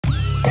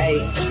Hey,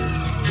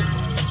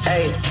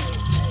 hey,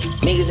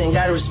 niggas ain't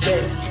gotta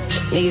respect,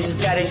 niggas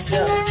just gotta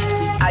accept.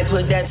 I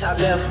put that top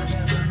left,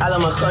 I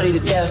love my Cody to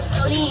death.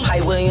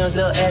 Hype Williams,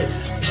 Lil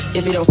X,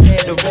 if he don't stay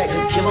at the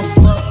record, give a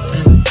fuck.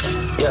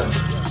 Yeah,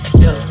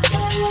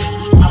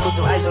 I put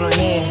some ice on her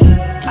hand,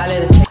 I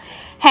let her.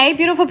 Hey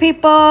beautiful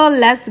people,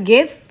 let's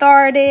get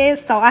started.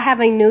 So I have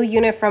a new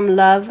unit from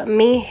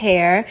Luvme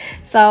Hair.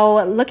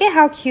 So look at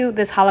how cute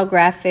this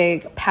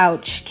holographic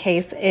pouch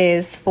case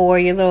is for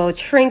your little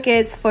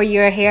trinkets for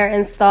your hair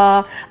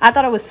install. I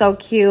thought it was so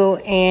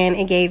cute and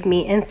it gave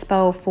me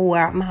inspo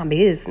for my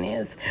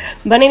business.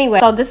 But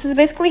anyway, so this is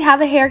basically how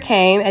the hair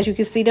came. As you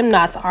can see, them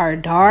knots are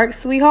dark,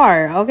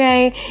 sweetheart,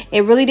 okay?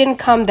 It really didn't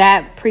come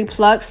that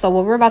pre-plucked. So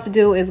what we're about to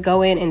do is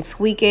go in and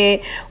tweak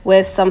it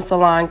with some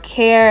salon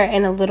care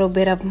and a little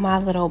bit of my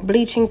little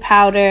bleaching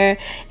powder,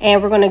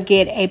 and we're gonna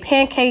get a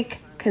pancake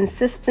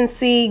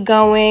consistency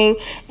going,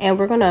 and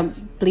we're gonna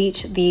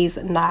bleach these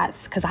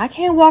knots because I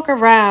can't walk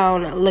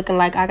around looking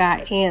like I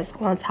got ants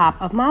on top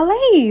of my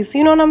lace,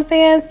 you know what I'm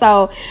saying?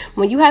 So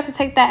when you have to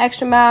take that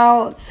extra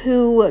mile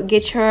to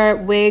get your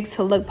wig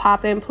to look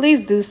popping,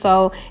 please do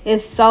so.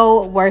 It's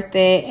so worth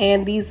it,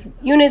 and these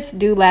units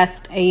do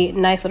last a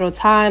nice little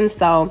time,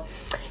 so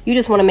you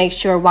just want to make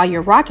sure while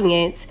you're rocking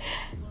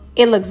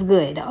it looks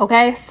good.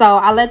 Okay, so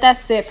I let that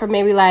sit for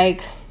maybe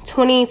like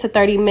 20 to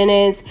 30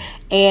 minutes,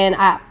 and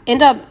I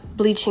end up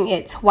bleaching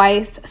it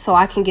twice so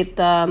I can get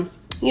the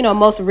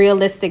most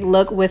realistic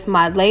look with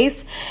my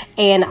lace,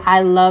 and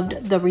I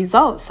loved the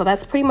results. So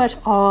that's pretty much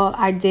all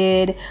I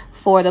did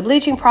for the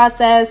bleaching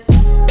process.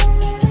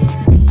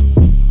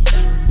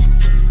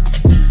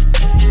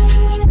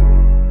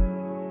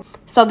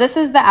 So this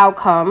is the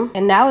outcome,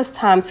 and now it's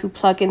time to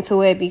pluck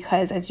into it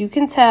because as you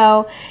can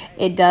tell,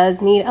 it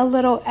does need a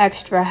little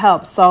extra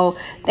help. So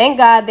thank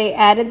God they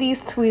added these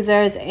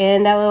tweezers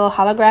in that little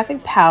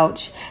holographic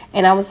pouch,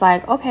 and I was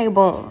like, okay,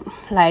 boom.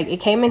 Like,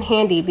 it came in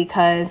handy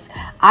because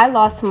I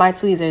lost my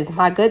tweezers.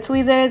 My good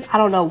tweezers, I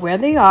don't know where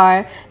they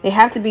are. They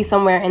have to be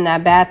somewhere in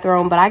that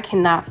bathroom, but I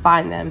cannot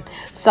find them.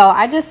 So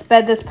I just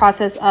sped this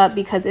process up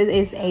because it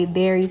is a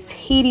very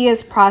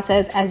tedious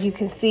process. As you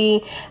can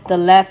see, the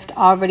left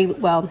already,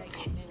 well,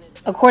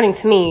 according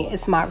to me,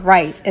 it's my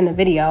right in the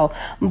video,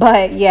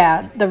 but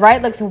yeah, the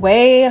right looks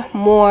way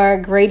more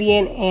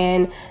gradient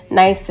and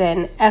nice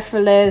and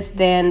effortless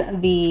than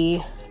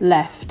the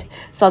left.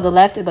 So the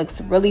left, it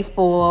looks really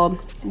full,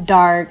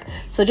 dark.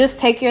 So just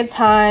take your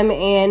time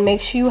and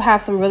make sure you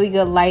have some really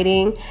good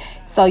lighting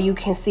so you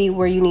can see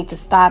where you need to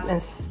stop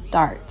and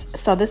start.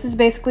 So this is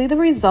basically the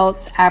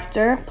results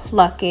after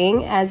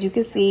plucking. As you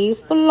can see,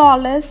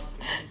 flawless.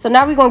 So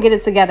now we're gonna get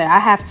it together. I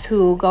have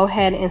to go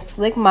ahead and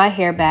slick my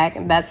hair back,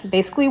 and that's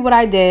basically what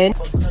I did.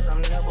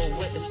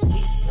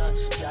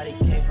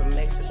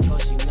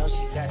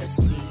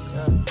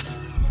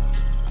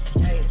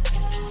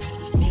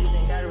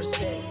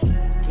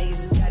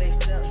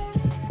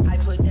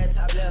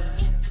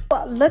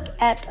 Look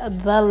at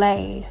the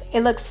lay.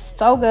 It looks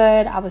so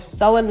good. I was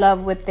so in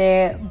love with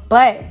it,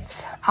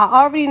 but I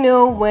already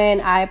knew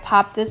when I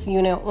popped this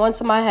unit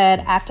onto my head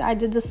after I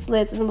did the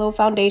slits and the little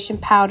foundation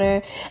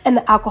powder and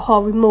the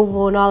alcohol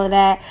removal and all of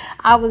that,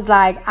 I was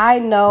like, I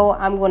know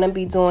I'm going to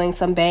be doing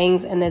some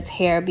bangs in this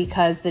hair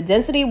because the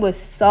density was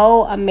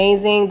so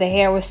amazing. The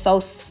hair was so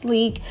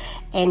sleek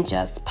and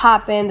just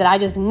popping that I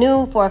just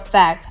knew for a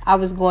fact I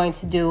was going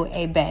to do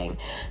a bang.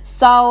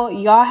 So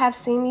y'all have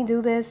seen me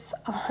do this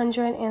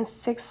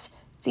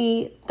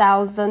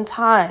 160,000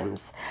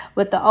 times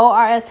with the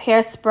ORS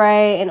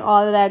hairspray and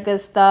all of that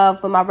good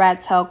stuff, with my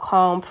rat tail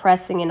comb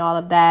pressing and all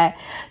of that.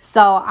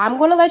 So I'm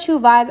going to let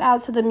you vibe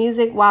out to the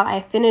music while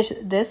I finish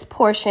this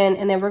portion,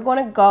 and then we're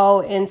going to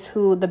go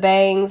into the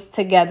bangs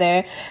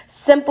together.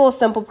 Simple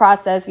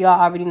process, y'all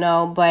already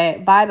know,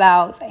 but vibe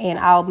out and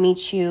I'll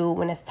meet you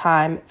when it's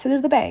time to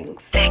do the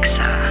bangs. Cups in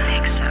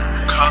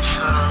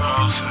a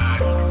rose,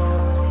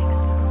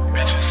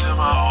 bitches in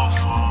my old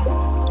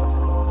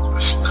phone. I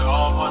should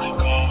call one and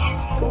go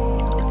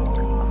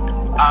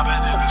home. I've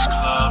been in this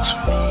club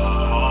too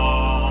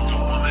long. The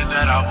woman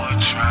that I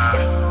would try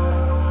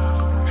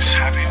is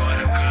happy with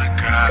a good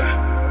guy,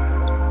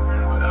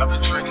 but I've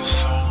been drinking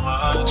so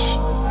much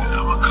that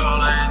I'ma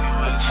call her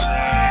anyway and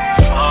say,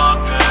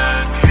 fuck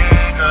that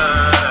nigga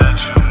that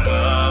you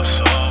love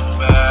so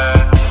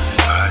bad.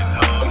 I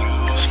know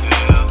you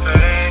still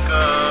think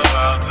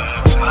about the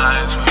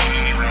times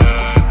we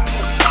had.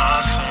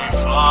 I say,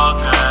 fuck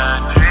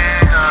that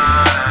nigga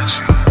that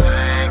you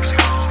think you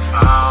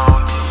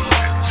found,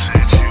 and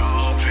since you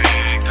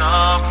picked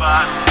up,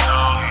 I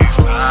know he's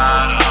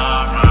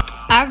not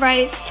around. All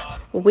right,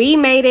 we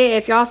made it.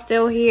 If y'all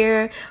still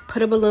here,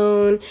 put a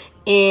balloon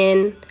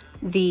in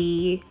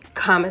the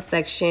comment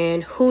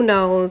section. Who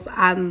knows,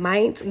 I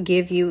might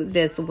give you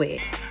this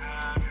wig.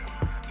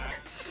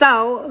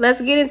 So let's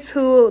get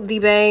into the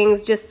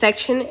bangs. Just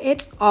section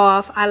it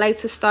off. I like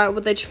to start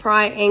with a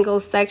triangle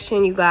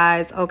section, you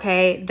guys,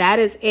 okay? That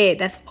is it.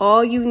 That's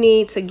all you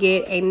need to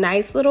get a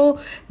nice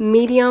little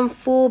medium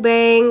full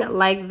bang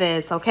like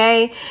this,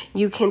 okay?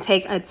 You can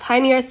take a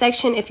tinier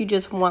section if you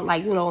just want,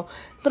 like, you know,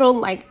 little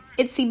like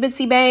itsy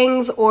bitsy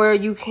bangs, or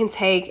you can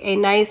take a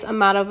nice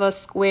amount of a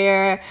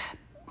square,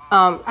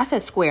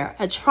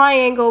 a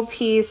triangle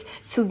piece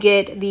to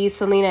get these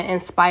Selena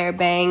inspired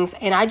bangs.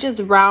 And I just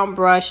round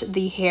brush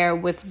the hair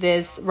with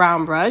this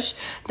round brush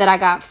that I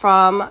got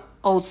from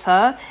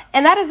Ulta,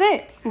 and that is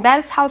it. That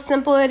is how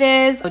simple it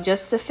is. So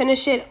just to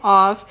finish it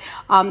off,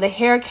 the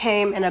hair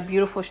came in a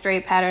beautiful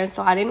straight pattern,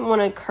 so I didn't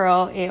want to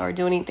curl it or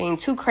do anything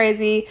too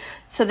crazy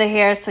to the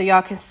hair, so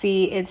y'all can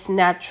see its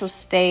natural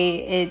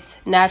state,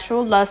 its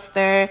natural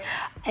luster.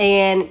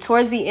 And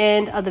towards the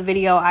end of the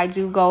video, I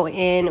do go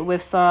in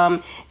with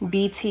some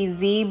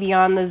BTZ,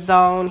 Beyond the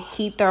Zone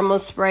heat thermal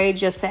spray,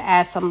 just to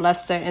add some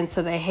luster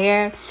into the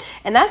hair.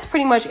 And that's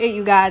pretty much it,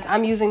 you guys.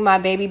 I'm using my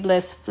Baby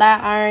Bliss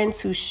flat iron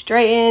to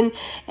straighten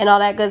and all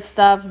that good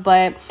stuff.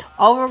 But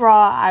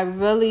overall, I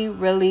really,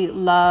 really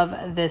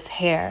love this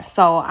hair.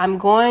 So I'm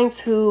going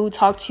to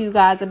talk to you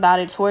guys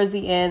about it towards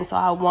the end, so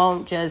I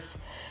won't just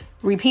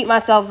repeat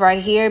myself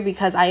right here,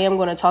 because I am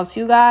going to talk to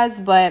you guys.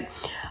 But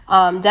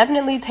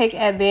definitely take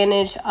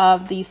advantage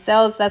of the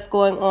sales that's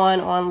going on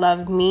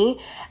Luvme.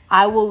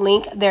 I will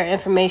link their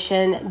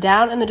information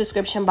down in the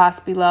description box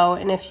below.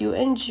 And if you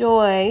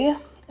enjoyed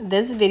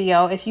this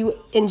video,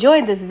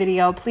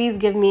 please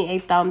give me a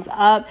thumbs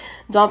up.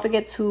 Don't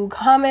forget to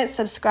comment,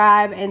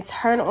 subscribe, and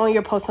turn on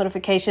your post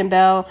notification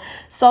bell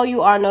so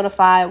you are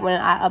notified when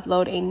I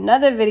upload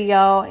another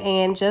video.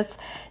 And just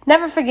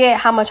never forget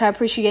how much I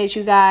appreciate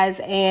you guys,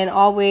 and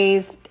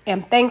always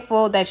am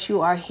thankful that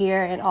you are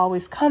here, and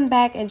always come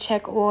back and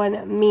check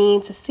on me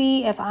to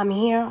see if I'm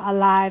here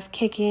alive,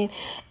 kicking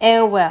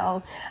and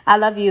well. I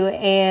love you,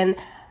 and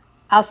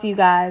I'll see you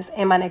guys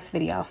in my next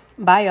video.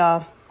 Bye,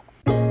 y'all.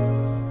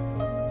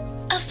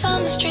 I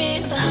found the street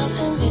of the house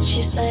in which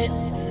she stayed.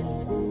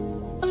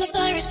 I'm a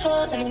diary's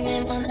full, every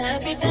name on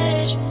every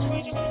page.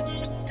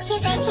 Cause I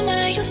read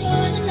somewhere you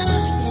thought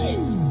enough of me.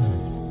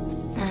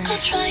 I'll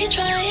try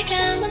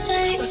again, one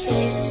day you'll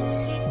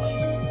see.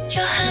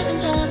 Your hands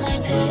under my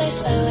pillow,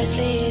 so I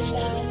sleep.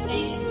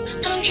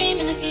 And I'm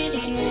dreaming of you,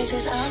 leaving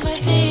roses on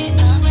my feet.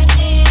 I'm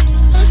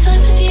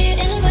obsessed with you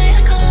in a way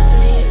I can't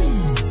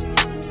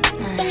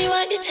believe. Tell me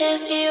what your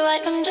tears, do you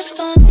wipe them just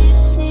for me?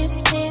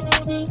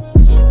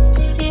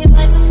 Do you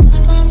wipe them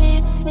just for me?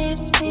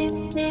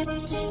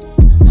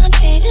 I'm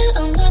faded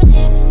on my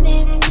knees.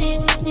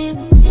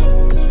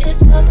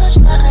 It's your touch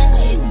that I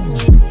need.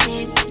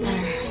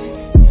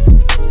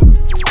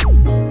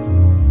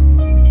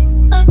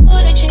 I've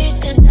ordered you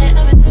today,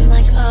 everything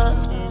like up.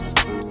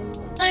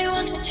 I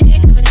wanted to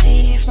come and see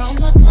you from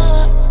my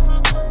top.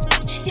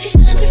 If you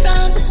stand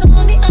around, it's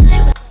only I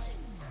will.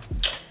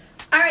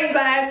 Alright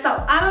guys, so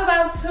I'm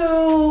about to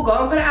go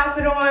and put an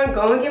outfit on,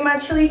 go and get my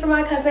chili from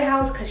my cousin's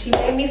house, because she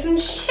made me some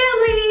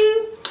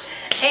chili.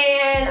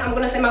 And I'm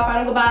gonna say my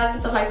final goodbyes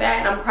and stuff like that,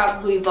 and I'm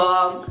probably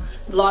vlog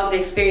the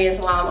experience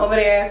while I'm over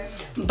there.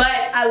 But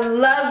I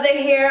love the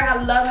hair,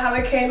 I love how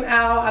it came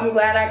out. I'm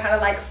glad I kind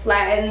of like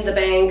flattened the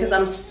bang, because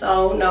I'm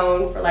so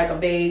known for like a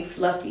big,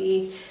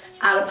 fluffy,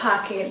 out of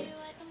pocket,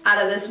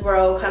 out of this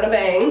world kind of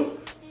bang.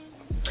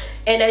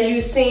 And as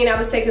you've seen, I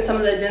was taking some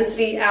of the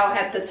density out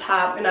at the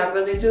top, and I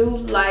really do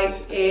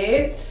like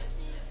it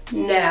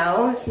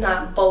now. It's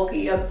not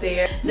bulky up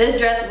there. This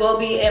dress will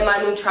be in my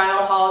new try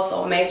on haul,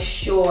 so make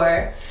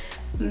sure,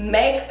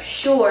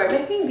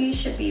 maybe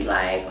these should be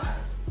like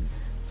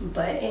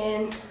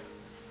button. I'm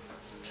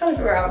trying to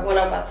figure out what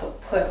I'm about to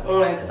put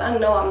on, because I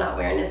know I'm not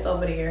wearing this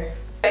over there.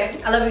 Okay,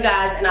 I love you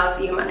guys, and I'll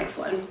see you in my next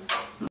one.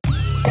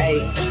 Hey,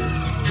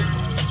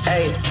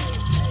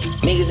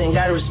 niggas ain't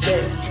gotta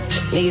respect,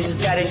 niggas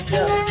just gotta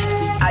accept.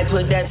 I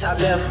put that top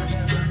left,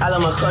 I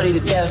love my Cardi to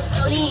death.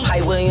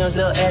 Hype Williams,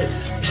 Lil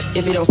X,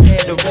 if it don't stay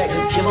at the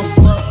record, give a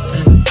fuck.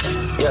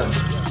 Yeah,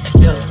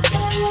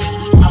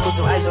 I put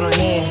some ice on her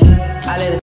hand, I let it